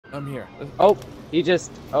I'm here. Oh, he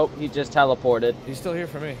just teleported. He's still here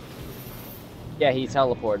for me. Yeah, he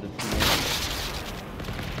teleported to me.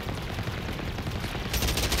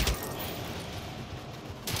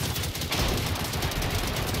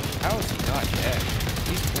 How is he not dead?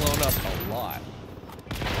 He's blown up a lot.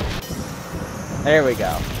 There we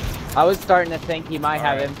go. I was starting to think he might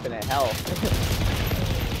have right. infinite health.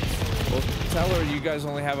 Well, tell her you guys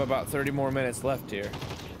only have about 30 more minutes left here.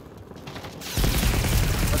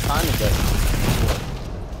 What time is it?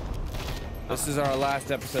 This is our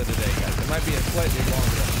last episode today, guys. It might be a slightly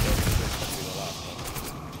longer episode, but this will be the last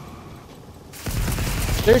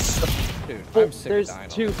one. There's Dude, I'm sick of dying.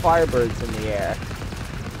 There's 2 firebirds in the air.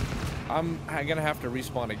 I'm gonna have to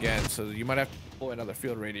respawn again, so you might have to deploy another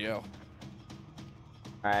field radio.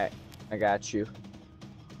 Alright, I got you.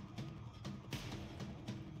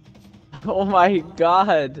 Oh my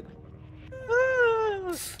god.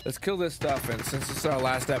 Let's kill this stuff, and since this is our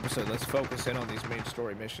last episode, let's focus in on these main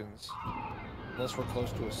story missions. Unless we're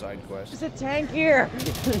close to a side quest. There's a tank here!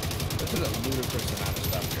 This is a ludicrous amount of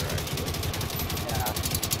stuff here, actually. Yeah.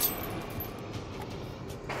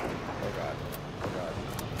 Oh god. Oh god.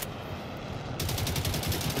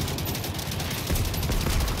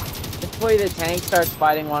 Hopefully the tank starts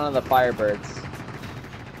fighting one of the firebirds.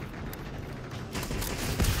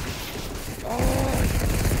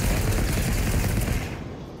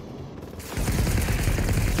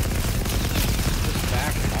 Just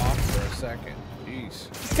back off for a second. Jeez.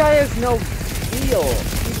 This guy has no wheel.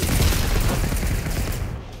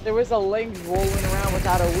 There was a link rolling around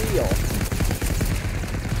without a wheel.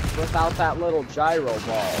 Without that little gyro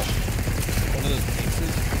ball. One of those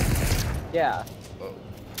pieces? Yeah. Oh.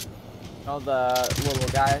 Oh, the little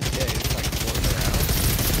guy? Yeah, he's like floating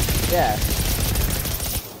around. Yeah.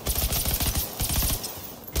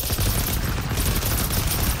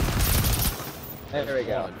 There we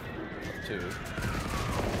go. 1, 2.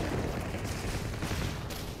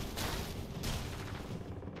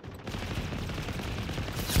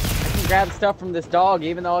 I can grab stuff from this dog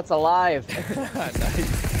even though it's alive. Nice.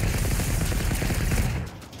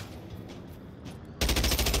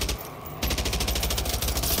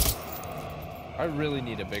 I really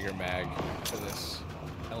need a bigger mag for this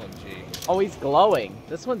LMG. Oh, he's glowing.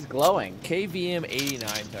 This one's glowing. KVM 89,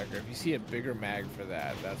 Tucker. If you see a bigger mag for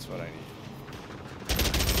that, that's what I need.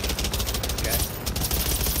 Okay.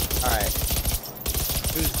 Alright.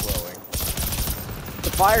 Who's glowing?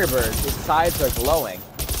 The Firebird, his sides are glowing.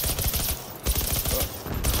 Oh.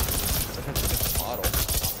 It's a model.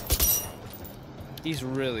 He's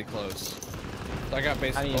really close. So I got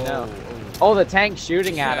basically. How do you know? Oh, the tank's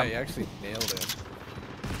shooting at him. Yeah, you actually nailed him.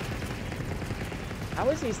 How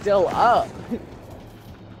is he still up?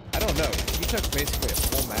 I don't know. He took basically a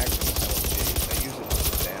full mag from this LMG. They usually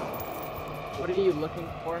put it down. What are you looking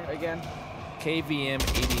for again? KVM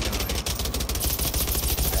 89.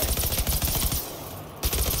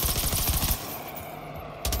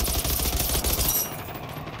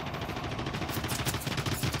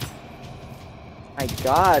 My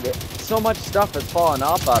god, so much stuff has fallen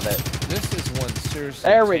off of it. This is one seriously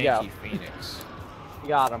There we go. tanky Phoenix. You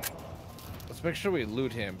got him. Let's make sure we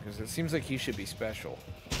loot him, because it seems like he should be special.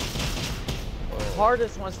 The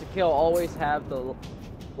hardest ones to kill always have the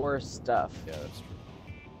worst stuff. Yeah, that's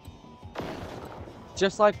true.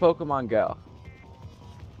 Just like Pokemon Go.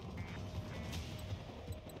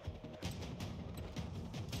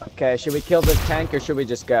 Okay, should we kill this tank or should we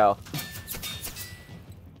just go?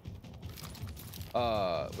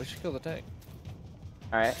 We should kill the tank.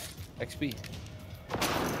 Alright. XP.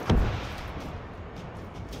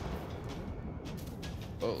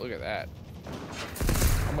 Oh, look at that.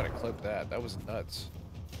 I'm gonna clip that. That was nuts.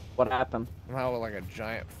 What happened? Somehow like a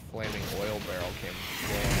giant flaming oil barrel came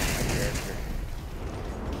blowing on my character.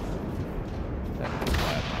 That was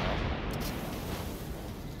bad now.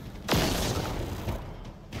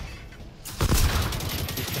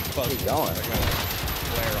 Keep going. I got a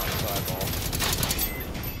flare on his eyeball.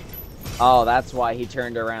 Oh, that's why he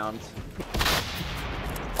turned around.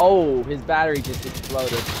 Oh, his battery just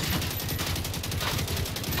exploded.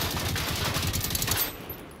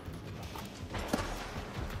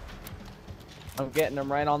 I'm getting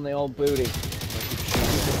him right on the old booty.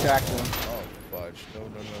 Distracting him. Oh, fudge. No, no,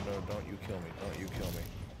 no, no. Don't you kill me. Don't you kill me.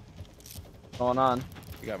 What's going on?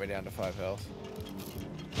 You got me down to 5 health.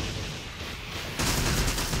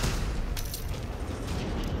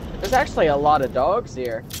 There's actually a lot of dogs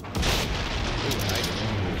here. Ooh, nice.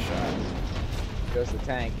 Good shot. Goes the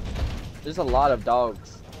tank. There's a lot of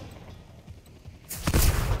dogs.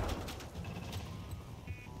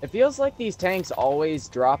 It feels like these tanks always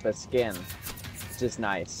drop a skin, which is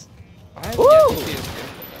nice. I have Woo! yet to see a skin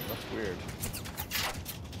from them,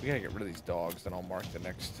 gotta get rid of these dogs, then I'll mark the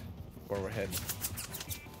next where we're heading.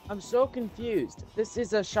 I'm so confused. This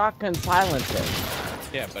is a shotgun silencer.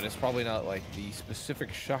 Yeah, but it's probably not like the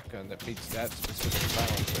specific shotgun that beats that specific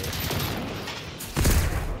silencer.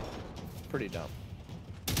 Pretty dumb.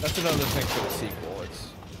 That's another thing for the sequel. It's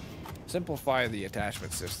simplify the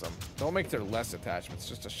attachment system. Don't make there less attachments.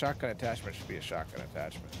 Just a shotgun attachment should be a shotgun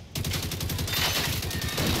attachment.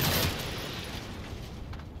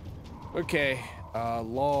 Okay,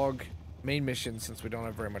 log main mission. Since we don't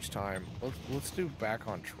have very much time, let's do back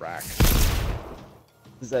on track.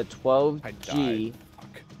 This is a 12G. I died.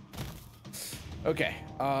 Fuck. Okay,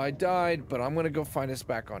 I died, but I'm gonna go find us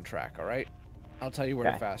back on track. All right, I'll tell you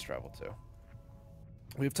where to fast travel to.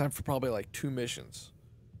 We have time for probably like 2 missions.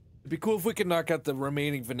 It'd be cool if we could knock out the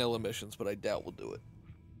remaining vanilla missions, but I doubt we'll do it.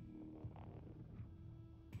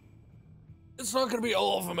 It's not gonna be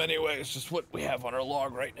all of them anyway. It's just what we have on our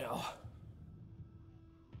log right now.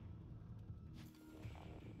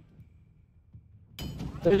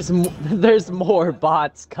 There's more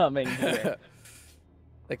bots coming here.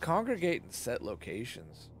 They congregate in set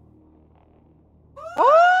locations.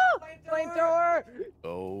 Oh! Flamethrower!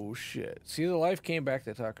 Oh shit. See, the life came back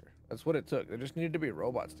to Tucker. That's what it took. There just needed to be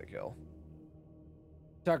robots to kill.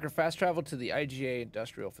 Tucker, fast travel to the IGA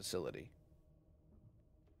industrial facility.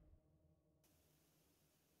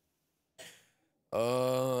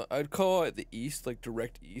 I'd call it the east, like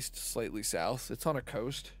direct east, slightly south. It's on a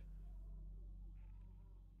coast.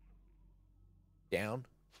 Down.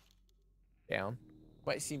 Down.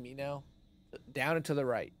 Might see me now. Down and to the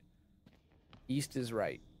right. East is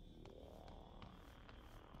right.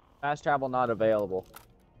 Fast travel not available.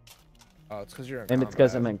 Oh, it's because you're in Maybe combat. it's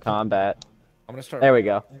because I'm in combat. I'm gonna start. There we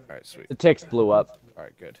go. All right, sweet. The ticks blew up. All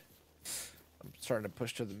right, good. I'm starting to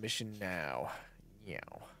push to the mission now.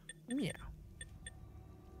 Meow. Meow.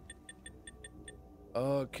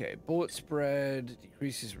 Okay, bullet spread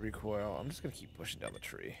decreases recoil. I'm just gonna keep pushing down the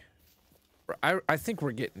tree. I think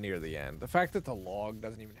we're getting near the end. The fact that the log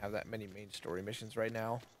doesn't even have that many main story missions right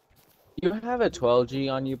now. You have a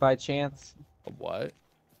 12G on you by chance? A what?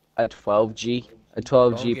 A 12G? A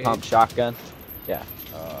 12G pump shotgun? Yeah.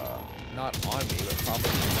 Not on me, but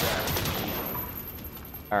probably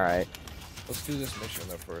there. Alright. Let's do this mission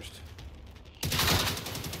though first.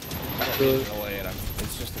 I don't need to delay it.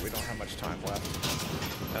 It's just that we don't have much time left.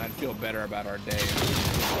 And I'd feel better about our day if we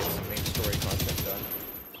get some main story content done.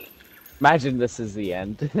 Imagine this is the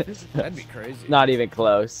end. That'd be crazy. Not even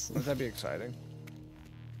close. Wouldn't that be exciting?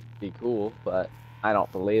 Be cool, but I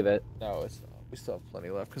don't believe it. No, it's not. We still have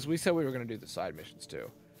plenty left because we said we were going to do the side missions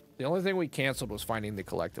too. The only thing we canceled was finding the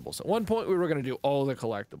collectibles. At one point, we were going to do all the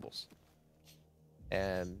collectibles.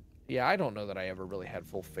 And yeah, I don't know that I ever really had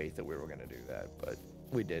full faith that we were going to do that, but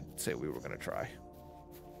we did say we were going to try.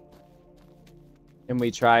 And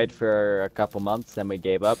we tried for a couple months, then we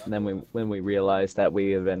gave up, and then when we realized that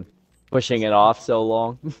we had been pushing it off so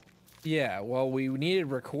long. Yeah, well, we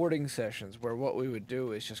needed recording sessions where what we would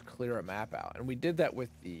do is just clear a map out. And we did that with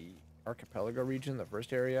the archipelago region, the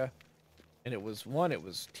first area. And it was, 1, it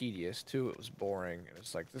was tedious. 2, it was boring. And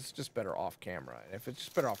it's like, this is just better off camera. And if it's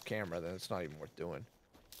just better off camera, then it's not even worth doing.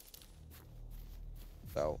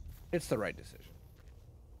 So, it's the right decision.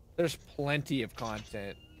 There's plenty of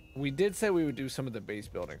content. We did say we would do some of the base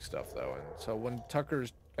building stuff, though. And so when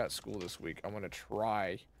Tucker's got school this week, I'm going to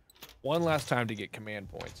try one last time to get command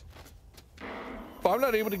points. If I'm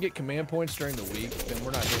not able to get command points during the week, then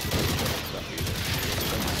we're not doing the base building stuff either.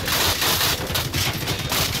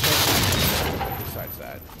 Besides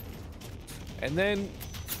that. And then,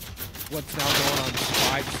 what's now going on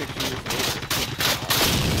 5-6 years later?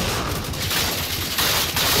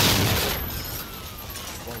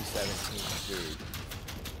 2017, dude.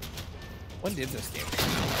 When did this game come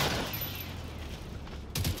out?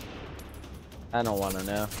 I don't want to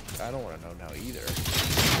know. I don't want to know now either.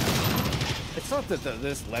 It's not that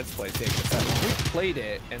this Let's Play takes us that long. We played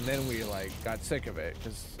it, and then we, like, got sick of it,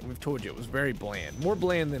 because we've told you it was very bland. More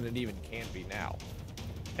bland than it even can be now.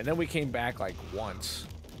 And then we came back, like, once.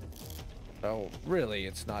 So, really,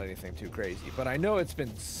 it's not anything too crazy. But I know it's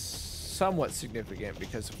been somewhat significant,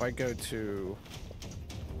 because if I go to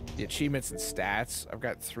the achievements and stats, I've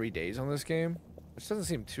got 3 days on this game. Which doesn't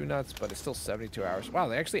seem too nuts, but it's still 72 hours. Wow,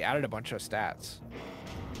 they actually added a bunch of stats.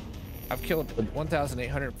 I've killed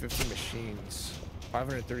 1,850 machines,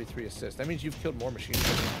 533 assists. That means you've killed more machines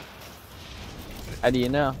than me. How do you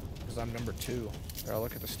know? Because I'm number 2. Here, I'll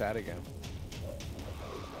look at the stat again.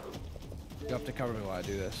 You'll have to cover me while I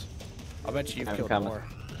do this. I'll bet you you've killed more.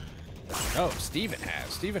 No, Steven has.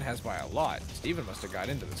 Steven has by a lot. Steven must have got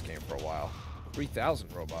into this game for a while.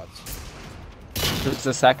 3,000 robots. It's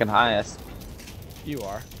the second highest. You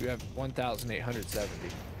are. You have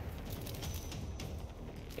 1,870.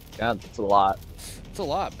 God, that's a lot. It's a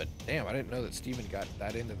lot, but damn, I didn't know that Steven got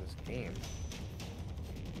that into this game.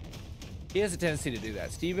 He has a tendency to do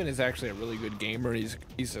that. Steven is actually a really good gamer. He's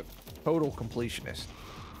a total completionist.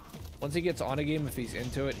 Once he gets on a game, if he's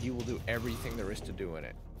into it, he will do everything there is to do in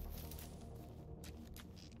it.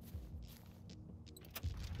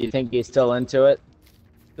 Do you think he's still into it?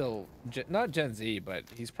 Still, not Gen Z, but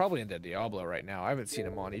he's probably into Diablo right now. I haven't seen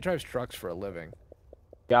him on. He drives trucks for a living.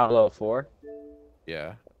 Diablo 4?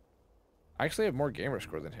 Yeah. I actually have more gamer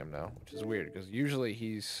score than him now, which is weird, because usually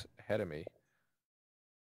he's ahead of me.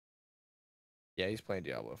 Yeah, he's playing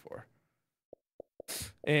Diablo 4.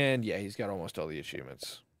 And yeah, he's got almost all the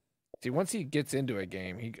achievements. See, once he gets into a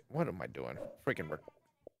game, what am I doing? Freaking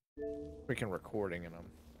recording, and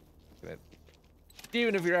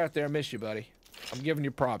even if you're out there, I miss you, buddy. I'm giving you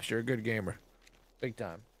props. You're a good gamer. Big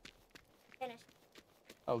time. Finished.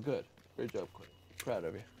 Oh, good. Great job, Quinn. Proud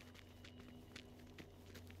of you.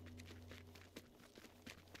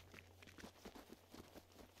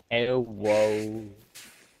 Hello.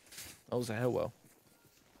 That was a hello.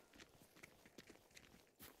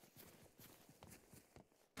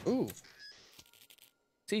 Ooh.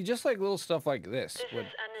 See, just like little stuff like this would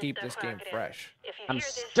keep this game fresh. I'm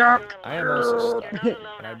stuck. I am also stuck,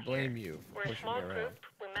 and I blame you for pushing me around.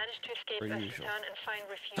 Per usual.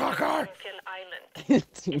 Tucker!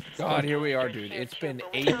 God, here we are, dude. It's been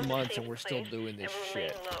 8 months and we're still doing this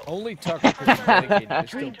shit. Only Tucker could be dedicated is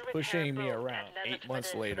still pushing me around 8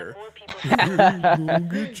 months later.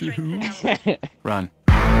 Run.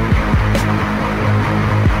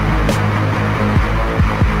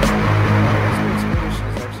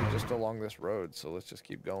 Is actually just along this road, so let's just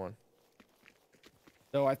keep going.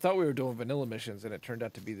 So I thought we were doing vanilla missions, and it turned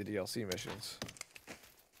out to be the DLC missions.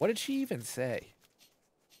 What did she even say?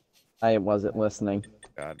 I wasn't listening.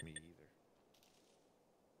 God, me either.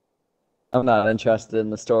 I'm not interested in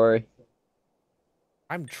the story.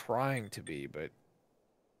 I'm trying to be, but...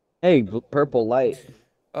 Hey, purple light.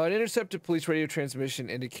 An intercepted police radio transmission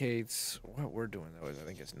indicates... What we're doing, though, is I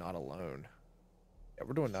think it's not alone. Yeah,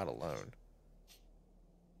 we're doing not alone.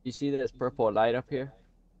 You see this purple light up here?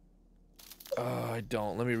 I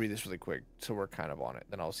don't. Let me read this really quick, so we're kind of on it.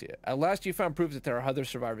 Then I'll see it. At last, you found proof that there are other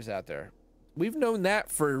survivors out there. We've known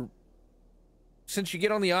that since you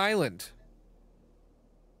get on the island.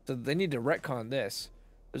 So they need to retcon this.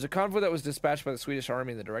 There's a convoy that was dispatched by the Swedish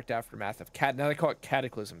army in the direct aftermath of now they call it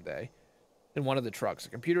Cataclysm Day. In one of the trucks, a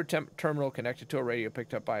computer terminal connected to a radio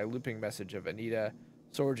picked up by a looping message of Anita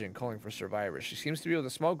Sorgen calling for survivors. She seems to be with a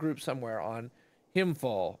small group somewhere on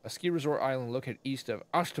Himfall, a ski resort island located east of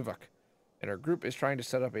Astavak. And her group is trying to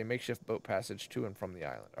set up a makeshift boat passage to and from the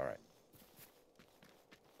island. All right.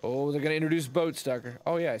 Oh, they're going to introduce boats, Tucker.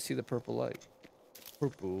 Oh, yeah, I see the purple light.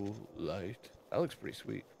 Purple light. That looks pretty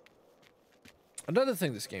sweet. Another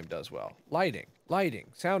thing this game does well. Lighting,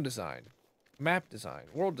 sound design, map design,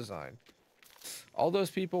 world design. All those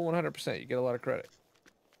people, 100%. You get a lot of credit.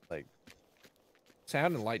 Like,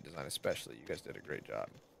 sound and light design especially. You guys did a great job.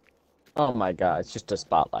 Oh my god, it's just a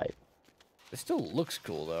spotlight. It still looks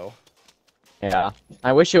cool, though. Yeah.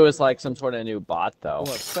 I wish it was like some sort of new bot, though.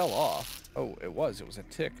 Well, it fell off. Oh, it was. It was a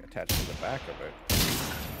tick attached to the back of it.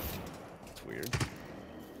 That's weird.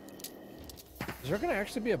 Is there going to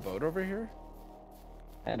actually be a boat over here?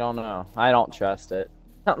 I don't know. I don't trust it.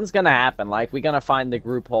 Something's gonna happen. Like, we're gonna find the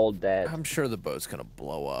group hold dead. I'm sure the boat's going to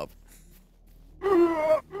blow up.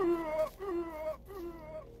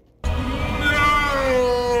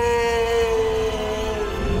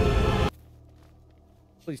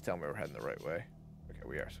 Please tell me we're heading the right way. Okay,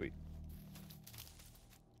 we are. Sweet.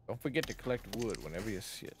 Don't forget to collect wood whenever you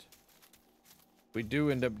see it. We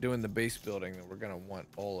do end up doing the base building, and we're going to want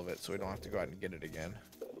all of it, so we don't have to go out and get it again.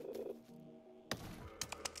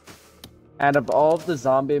 Out of all of the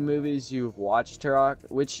zombie movies you've watched, Turok,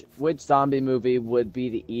 which zombie movie would be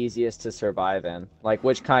the easiest to survive in? Like,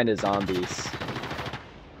 which kind of zombies?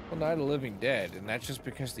 Well, Night of the Living Dead, and that's just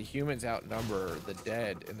because the humans outnumber the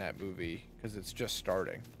dead in that movie, because it's just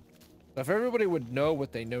starting. So if everybody would know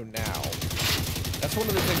what they know now, that's one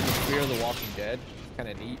of the things with Fear the Walking Dead, kind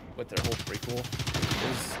of neat with their whole prequel,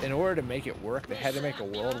 is in order to make it work, they had to make a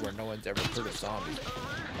world where no one's ever heard of zombies.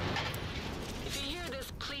 If you hear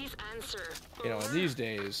this, please answer. You know, in these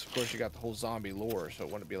days, of course, you got the whole zombie lore, so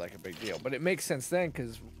it wouldn't be like a big deal. But it makes sense then,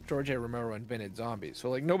 because George A. Romero invented zombies. So,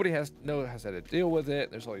 like, nobody has how to deal with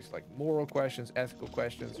it. There's all these, like, moral questions, ethical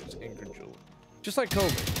questions. There's incredulity. Just like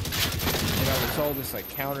COVID. You know, there's all this, like,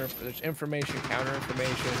 there's information,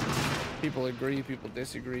 counter-information. People agree, people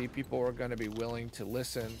disagree. People are going to be willing to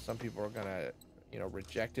listen. Some people are going to, you know,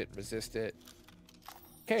 reject it, resist it.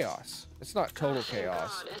 chaos. It's not total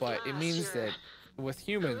chaos, God, at but it last means you're- that with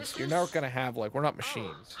humans, you're not gonna have like we're not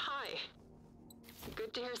machines. Hi.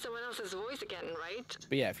 Good to hear someone else's voice again, right?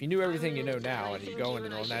 But yeah, if you knew everything you know And now I and you think go you into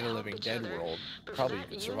and the I should Night of help Living each Dead other, world, but for probably you that,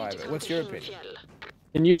 could need survive to it. come What's to your opinion? Himfjell.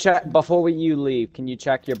 Can you check before you leave? Can you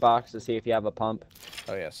check your box to see if you have a pump?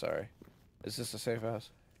 Oh yeah, sorry. Is this a safe house?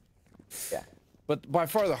 Yeah. But by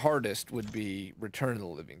far the hardest would be Return of the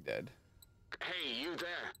Living Dead. Hey, you there?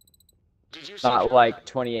 Did you see Not Joe? like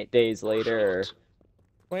 28 days later or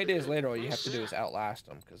 20 days later, all you have to do is outlast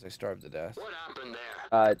them because they starve to death. What happened there?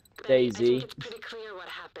 Benny, I think DayZ. it's pretty clear what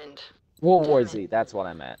happened. World War Z, that's what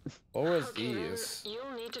I meant. What was Okay, then, these?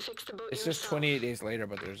 you'll need to fix the boat It's just yourself. 28 days later,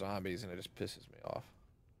 but they're zombies, and it just pisses me off.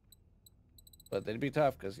 But they'd be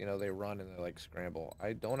tough because, you know, they run and they like scramble.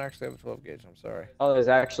 I don't actually have a 12 gauge. I'm sorry. Oh, there's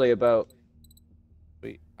actually a boat.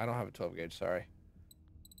 Wait, I don't have a 12 gauge. Sorry.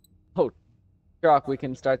 Truck, we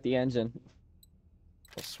can start the engine.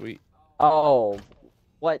 Oh, sweet. Oh,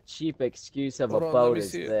 what cheap excuse of Hold a on, let boat me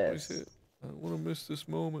is see it. Let me this? see it. I don't want to miss this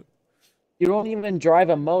moment. You don't even drive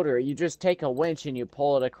a motor. You just take a winch and you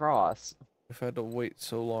pull it across. I've had to wait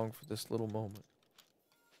so long for this little moment.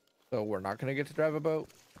 So we're not gonna get to drive a boat?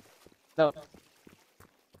 No,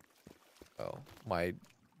 Oh, my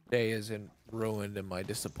day isn't ruined and my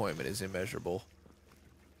disappointment is immeasurable.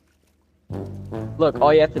 look,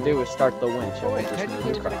 all you have to do is start the winch. and Oh we'll wait, just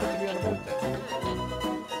technically move we're gonna across. get to be on a boat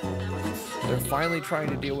then. They're finally trying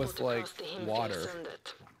to deal with like water.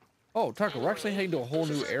 Oh, Tucker, we're actually heading to a whole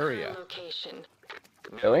new area.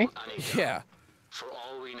 Really? Yeah. For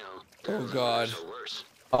all we know, Oh god. or worse.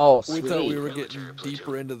 Oh, We sweet. thought we were getting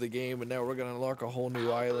deeper into the game and now we're gonna unlock a whole new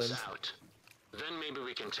Help island. us out. Then maybe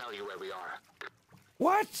we can tell you where we are.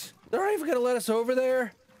 What? They're not even gonna let us over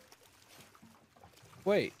there?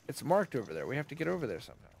 Wait, it's marked over there. We have to get over there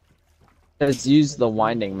somehow. Let's use the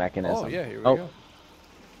winding mechanism. Oh yeah, here we Oh,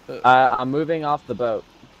 go. I'm moving off the boat.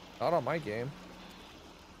 Not on my game.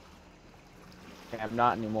 Okay, I'm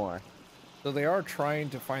not anymore. So they are trying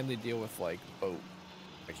to finally deal with like boat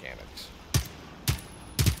mechanics.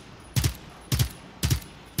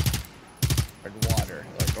 And water.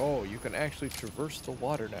 Like, oh, you can actually traverse the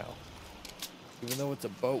water now. Even though it's a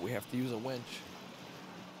boat, we have to use a winch.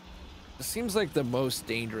 It seems like the most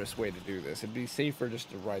dangerous way to do this. It'd be safer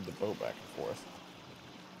just to ride the boat back and forth.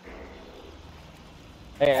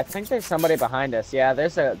 Hey, I think there's somebody behind us. Yeah,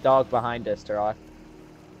 there's a dog behind us, Turok.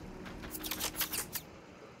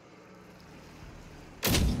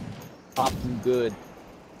 Popping good.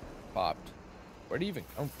 Popped. Where'd he even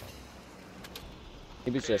come from?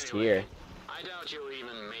 He was just Anyway, here. I doubt you'll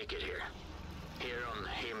even make it here. Here on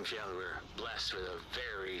Himfjell, we're blessed with a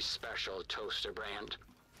very special toaster brand.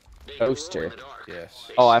 They glow in Toaster? the dark. Yes.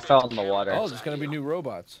 They Oh, I spit fell in the water. Oh, chemicals there's at gonna be you. new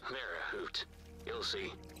robots. They're a hoot. You'll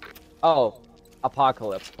see. Oh,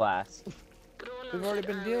 Apocalypse class. We've already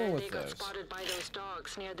been dealing with They got those. spotted by those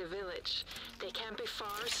dogs near the village. They can't be far,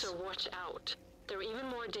 so watch out. They're even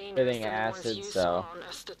more dangerous Breathing than the acid, ones you so- saw on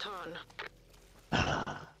Österton.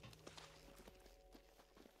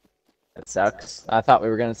 That sucks. I thought we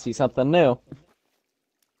were gonna see something new.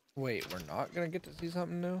 Wait, we're not gonna get to see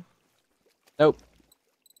something new? Nope.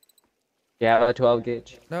 You have a 12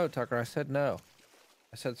 gauge? No, Tucker, I said no.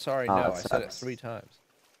 I said sorry, Oh, no. that I said it sucks. 3 times.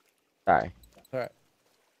 Sorry. Alright.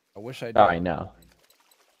 I wish I did. Sorry, no.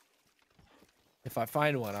 If I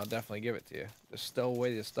find one, I'll definitely give it to you. Just stow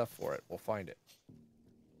away the stuff for it. We'll find it.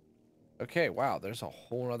 Okay, wow, there's a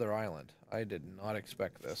whole other island. I did not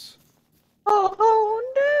expect this. Oh,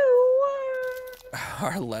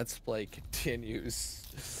 Our Let's Play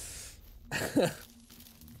continues.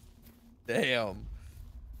 Damn.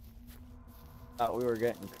 Thought we were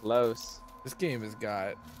getting close. This game has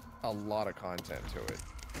got a lot of content to it.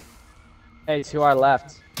 Hey, to our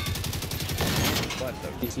left. What,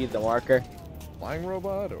 You the see the marker? flying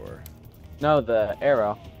robot or? No, the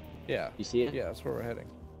arrow. Yeah. You see it? Yeah, that's where we're heading.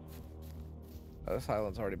 Oh, this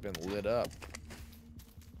island's already been lit up.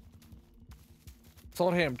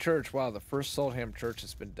 Saltham Church. Wow, the first Saltham Church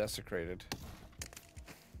has been desecrated.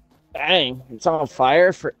 Dang, it's on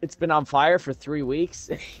fire for. It's been on fire for 3 weeks.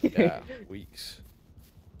 Yeah, weeks.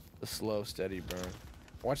 The slow, steady burn.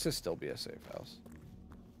 Watch this still be a safe house.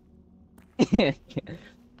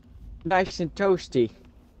 Nice and toasty.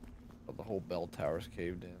 Oh, the whole bell tower's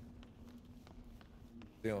caved in.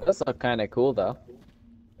 You know, Does look kind of cool though.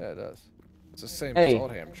 yeah, it does. It's the same Hey,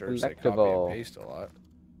 Saltham Church. They copy collectible. and paste a lot.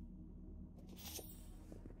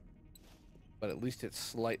 But at least it's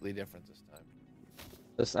slightly different this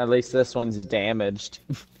time. At least this one's damaged.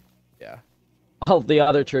 Yeah. All the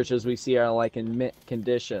other churches we see are like in mint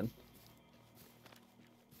condition.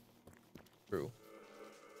 True.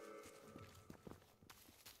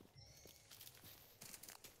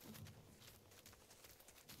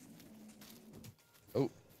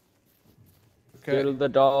 Kill the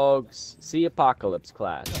dogs. See Apocalypse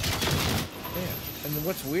class. Man. And then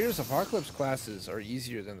what's weird is Apocalypse classes are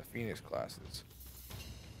easier than the Phoenix classes.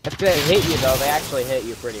 If they hit you though, they actually hit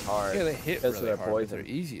you pretty hard. Yeah, they hit because really of their hard, but poison. they're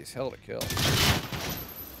easy as hell to kill.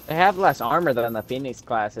 They have less armor than the Phoenix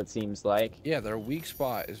class, it seems like. Yeah, their weak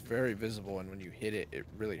spot is very visible, and when you hit it, it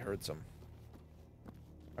really hurts them.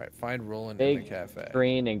 All right, find Roland in the Big, cafe.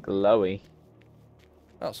 green, and glowy.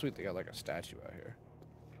 Oh, sweet, they got like a statue out here.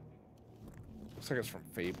 Looks like it's from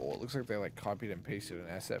Fable. It looks like they like copied and pasted an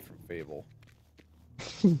asset from Fable.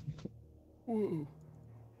 Whoa.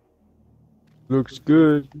 Looks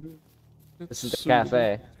good. This is the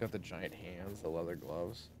cafe. It's got the giant hands, the leather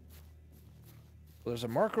gloves. Well, there's a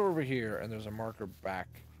marker over here, and there's a marker back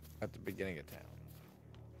at the beginning of town.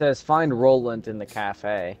 It says find Roland in the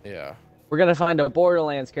cafe. Yeah. We're gonna find a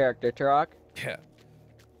Borderlands character, Turok. Yeah.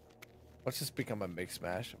 Let's just become a mix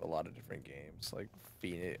mash of a lot of different games. Like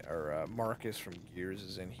Phoenix or Marcus from Gears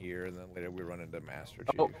is in here, and then later we run into Master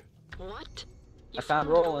Chief. Oh. What? You I found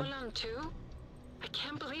Roland. too? I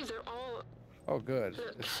can't believe they're all... Oh, good.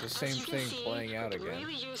 Look, It's the as same you can thing see, playing out I could again.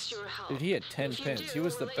 really use your help. Dude, he had 10 If you pins. He do,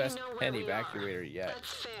 was the let me best know where pen we evacuator are. yet.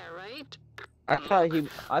 That's fair, right?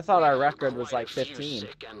 I thought our record was Quite like a few 15.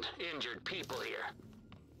 sick and injured people here.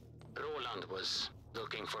 Roland was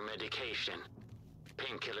looking for medication,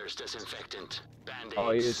 painkillers, disinfectant, band-aids.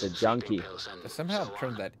 Oh, he was a junkie. sleeping pills, and I somehow so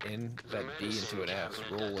turned on. that D into an S. Cabinet at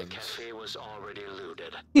the Roland's. cafe was already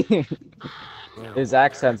looted. His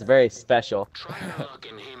accent's very special. Try your luck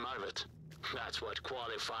in Himarvet. That's what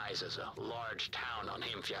qualifies as a large town on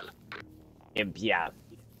Himfjall. Yeah.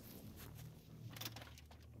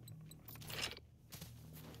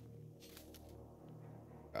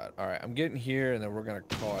 God. All right, I'm getting here, and then we're gonna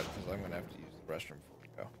call it because I'm gonna have to use the restroom before we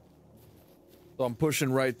go. So I'm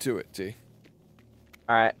pushing right to it, T.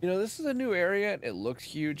 All right. You know, this is a new area. It looks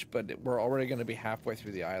huge, but we're already gonna be halfway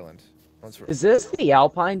through the island. Once we're, Is this the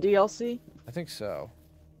Alpine DLC? I think so.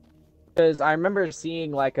 Because I remember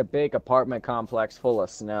seeing like a big apartment complex full of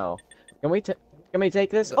snow. Can we take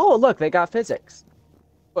this? Oh, look, they got physics.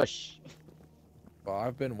 Push. Well,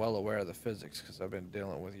 I've been well aware of the physics because I've been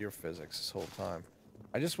dealing with your physics this whole time.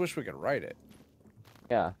 I just wish we could write it.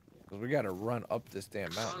 Yeah. Because we got to run up this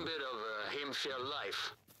damn Fun mountain. bit of Himfjall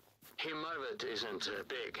life. Himarvet isn't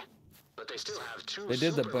big, but they still have two They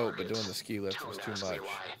did the boat, but supermarkets. doing the ski lift was Don't too ask me much.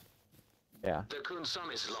 why. Yeah. The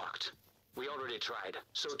Kunsam is locked. We already tried,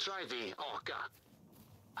 so try the Orca.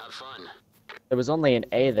 Have fun. There was only an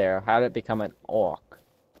A there. How did it become an orc?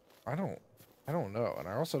 I don't know. And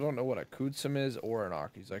I also don't know what a Kudsum is or an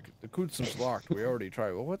Ark. He's like, the Kudsum's locked. We already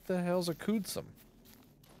tried. Well, what the hell's a Kudsum?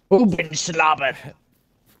 Bubenslobber. Is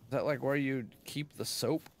that like where you keep the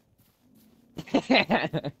soap?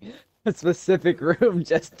 A specific room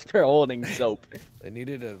just for holding soap. They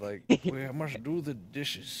needed to like, we must do the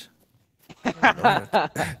dishes.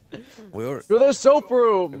 We're To the soap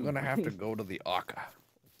room. gonna have to go to the Akka.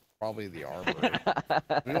 Probably the armory.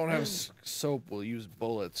 We don't have soap. We'll use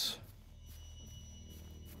bullets.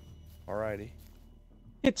 Alrighty.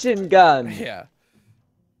 Kitchen gun. Yeah.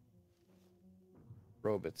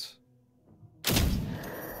 Robots.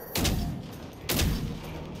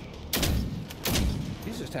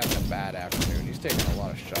 He's just having a bad afternoon. He's taking a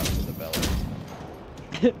lot of shots to the belly.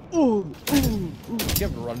 Ooh. He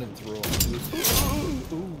kept running through him. He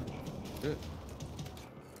was, ooh. Good.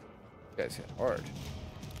 You guys hit hard.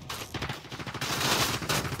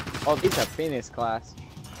 Oh, these are Phoenix class.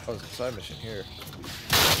 Oh, there's a side mission here.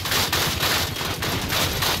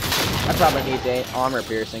 I probably need armor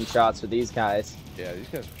piercing shots for these guys. Yeah, these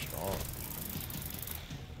guys are strong.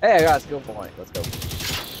 Hey, I got a skill point. Let's go.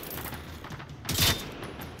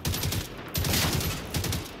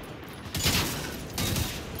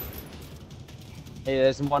 Hey,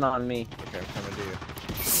 there's one on me. Okay, I'm coming to you.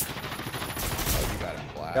 Oh, you got him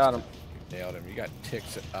blasted. Got him. You nailed him. You got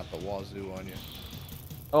ticks at the wazoo on you.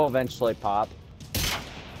 Oh, eventually pop.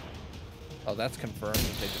 Oh, that's confirmed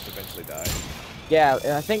that they just eventually die. Yeah,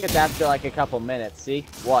 I think it's after like a couple minutes. See?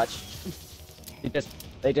 Watch.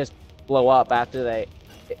 They just blow up after they...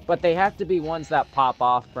 But they have to be ones that pop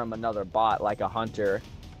off from another bot, like a hunter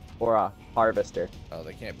or a harvester. Oh,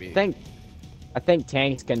 they can't be. I think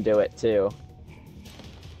tanks can do it too.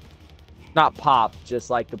 Not pop, just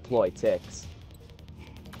like deploy ticks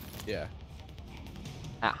Yeah.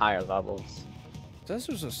 at higher levels. It says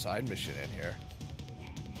there's a side mission in here.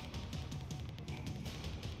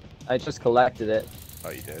 I just collected it.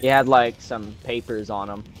 Oh, you did? He had like some papers on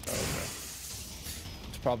him. Oh, okay.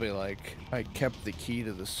 It's probably like, I kept the key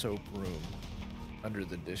to the soap room under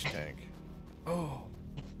the dish tank. Oh.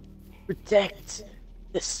 Protect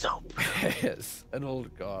the soap. Yes, an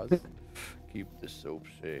old cause. keep the soap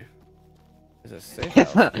safe. It's a safe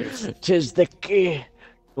house. Tis the key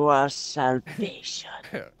to our salvation.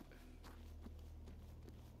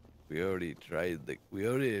 We already tried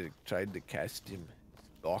to cast him. It's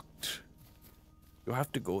locked. You'll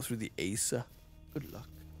have to go through the Asa. Good luck.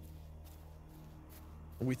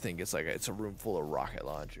 We think it's like it's a room full of rocket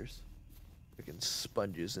launchers. Freaking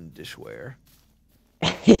sponges and dishware.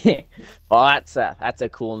 Well, that's a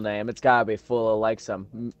cool name. It's gotta be full of like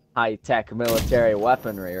some high-tech military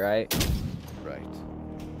weaponry, right? Right.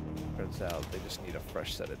 Turns out they just need a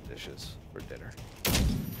fresh set of dishes for dinner.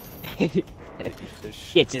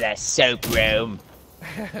 Get to that soap room.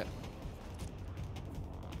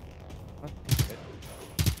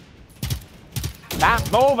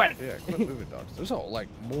 Stop moving! Yeah, quit moving, dogs. There's like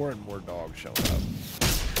more and more dogs showing up.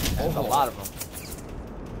 There's a lot of them.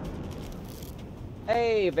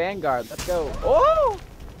 Hey, Vanguard, let's go. Oh!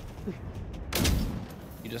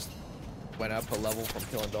 You just went up a level from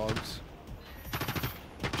killing dogs.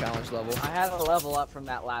 Challenge level. I had a level up from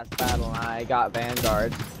that last battle and I got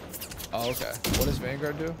Vanguard. Oh, okay. What does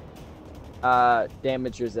Vanguard do?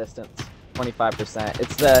 Damage resistance. 25%.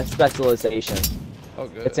 It's the specialization. Oh,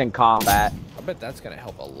 good. It's in combat. I bet that's gonna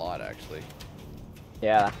help a lot, actually.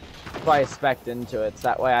 Yeah. That's why I spec'd into it. So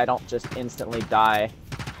that way I don't just instantly die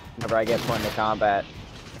whenever I get put into combat.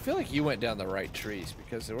 I feel like you went down the right trees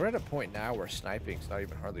because we're at a point now where sniping's not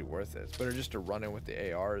even hardly worth it. It's better just to run in with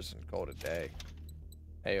the ARs and call it a day.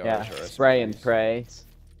 ARs Yeah, are spray and pray.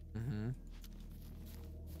 Mm-hmm.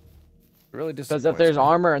 Really disappoints Because if there's me.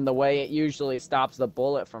 armor in the way, it usually stops the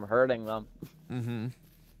bullet from hurting them. Mm-hmm.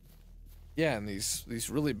 Yeah, and these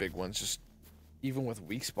really big ones, just even with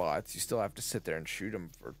weak spots, you still have to sit there and shoot them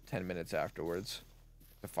for 10 minutes afterwards.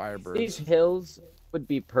 The Firebirds. These hills would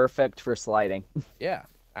be perfect for sliding. Yeah,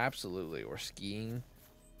 absolutely. Or skiing.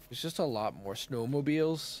 There's just a lot more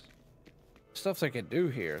snowmobiles. Stuff they can do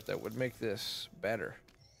here that would make this better.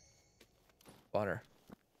 Funner.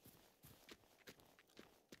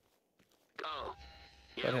 Oh.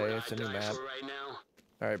 You But know hey, what it's a I'd new die map. for right now?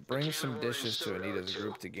 Alright, bring Camera some and dishes to soda Anita's too,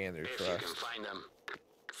 group to gain their if you can trust. find them.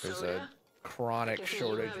 There's a Soda? chronic Guess you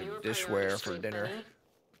shortage have your of dishware for priorities, dinner. Benny.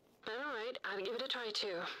 Alright, I'll give it a try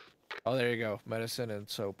too. Oh, there you go. Medicine and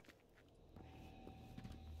soap.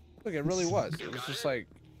 Look, it really was. It was just like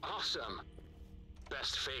Awesome.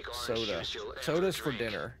 Best fake orange soda. juice you'll ever Soda's for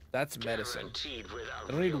drink. dinner. That's medicine. Guaranteed without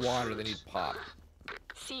They don't need real water, they fruit. need pop.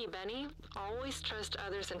 See, Benny, always trust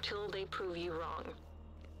others until they prove you wrong.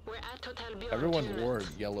 We're at Hotel Bjorn Everyone tonight. wore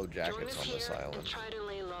yellow Join jackets us on this here and island. try to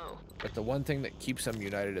lay low. But the one thing that keeps them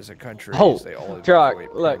united as a country Oh, is they all have truck,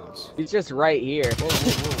 weight look, pins. he's just right here. Whoa,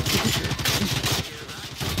 whoa, whoa.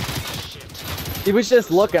 He was just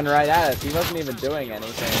looking right at us. He wasn't even doing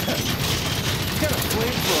anything. He's got a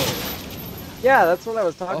flamethrower. Yeah, that's what I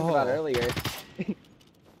was talking about Oh. earlier.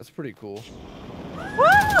 That's pretty cool.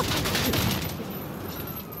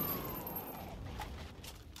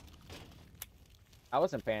 I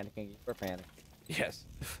wasn't panicking. You were panicking. Yes.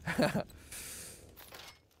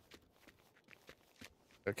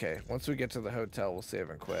 Okay, once we get to the hotel, we'll save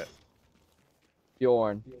and quit.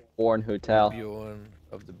 Bjorn Hotel. Bjorn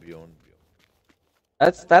of the Bjorn.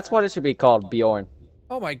 That's what it should be called, Bjorn.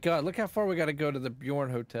 Oh my god, look how far we gotta go to the Bjorn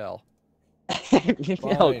Hotel. You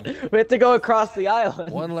know, Fine. we have to go across the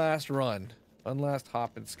island. One last run. One last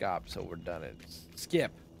hop and scop, so we're done it.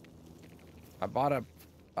 Skip. I bought a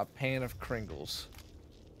pan of Kringles.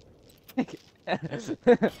 The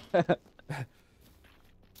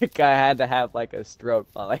guy had to have like a stroke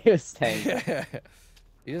while he was saying that.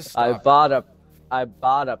 You just I stopped.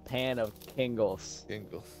 bought a pan of Kingles.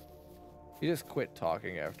 Kringles. You just quit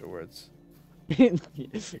talking afterwards. You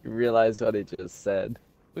realized what he just said.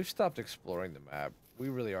 We've stopped exploring the map. We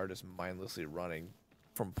really are just mindlessly running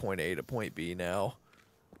from point A to point B now.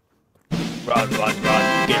 Run, run,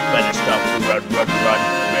 run. Get better stuff to run, run, run.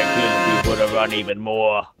 Make little people to run even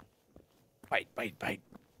more. Bite, bite, bite.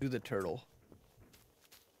 Do the turtle.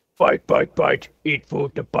 Bite, bite, bite. Eat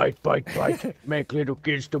food to bite, bite, bite. Make little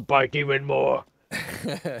kids to bite even more.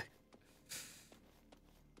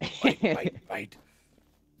 Bite, bite, bite.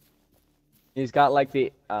 He's got like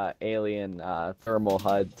the alien thermal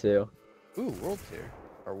HUD too. Ooh, world tier.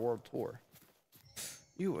 Or world tour.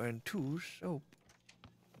 You earn 2 soap.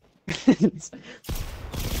 That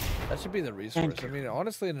should be the resource. I mean,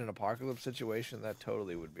 honestly, in an apocalypse situation, that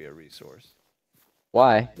totally would be a resource.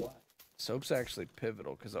 Why? Soap's actually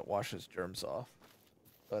pivotal because it washes germs off.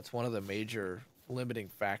 That's one of the major limiting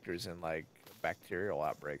factors in like bacterial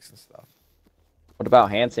outbreaks and stuff. What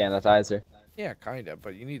about hand sanitizer? Yeah, kind of,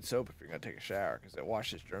 but you need soap if you're gonna take a shower because it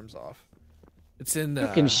washes germs off. It's in. You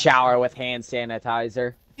can shower with hand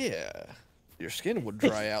sanitizer. Yeah, Your skin would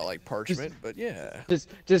dry out like parchment, but yeah.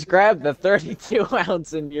 Just grab the 32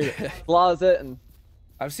 ounce in your closet and.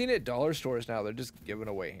 I've seen it at dollar stores now. They're just giving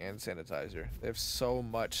away hand sanitizer. They have so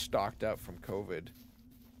much stocked up from COVID.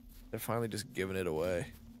 They're finally just giving it away.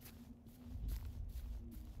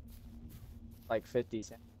 Like 50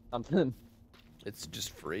 cents something. It's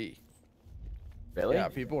just free. Really? Yeah,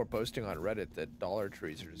 people are posting on Reddit that Dollar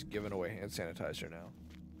Trees are just giving away hand sanitizer now.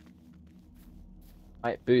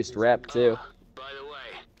 Might boost rep too. By the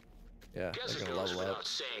way, Yeah, guess they're it gonna goes level up. without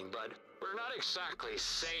saying, but we're not exactly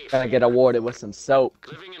safe. Gotta get awarded with some soap.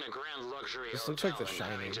 Living in a grand luxury This hotel looks like The and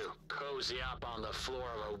Shining. having to cozy up on the floor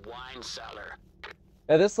of a wine cellar.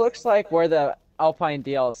 Yeah, this looks like where the Alpine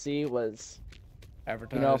DLC was.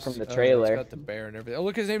 Advertised. from the It's trailer. got the bear and everything. Oh,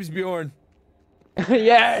 look, his name's Bjorn.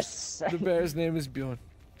 Yes! The bear's name is Bjorn.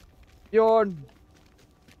 Bjorn!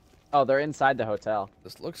 Oh, they're inside the hotel.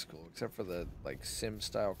 This looks cool, except for the like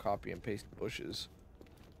sim-style copy and paste bushes.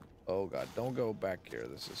 Oh god, don't go back here.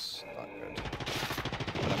 This is not good.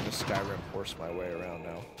 I'm gonna have to Skyrim horse my way around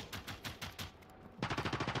now.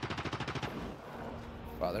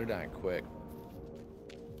 Wow, they're dying quick.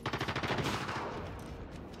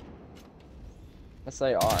 Yes,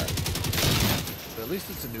 they are. But at least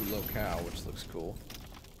it's a new locale, which looks cool.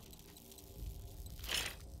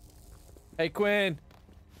 Hey Quinn!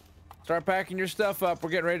 Start packing your stuff up. We're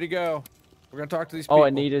getting ready to go. We're gonna talk to these people. Oh,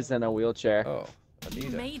 Anita's in a wheelchair. Oh, You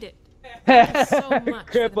Anita. made it. Thank you so much for the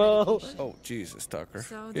Cripple. medication. Oh, Jesus, Tucker.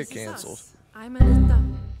 So Get this is canceled. us. I'm Anita,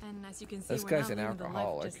 and as you can see, This we're guy's not an living the life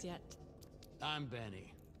alcoholic. just yet. I'm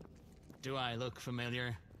Benny. Do I look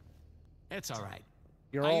familiar? It's all right.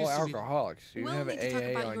 You're I all used to be- alcoholics. You We'll have need an to talk AA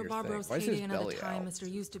about on your your Barbaros thing. Why is heyday his another belly time, out?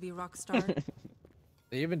 Mr. Used to be rock star.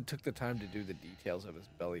 They even took the time to do the details of his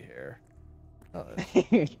belly hair. Oh,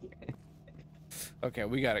 okay,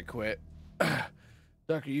 we gotta quit.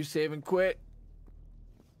 Tucker, you save and quit?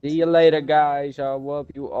 See you later, guys. I love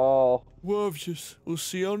you all. Love you. We'll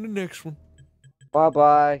see you on the next one.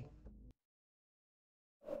 Bye-bye.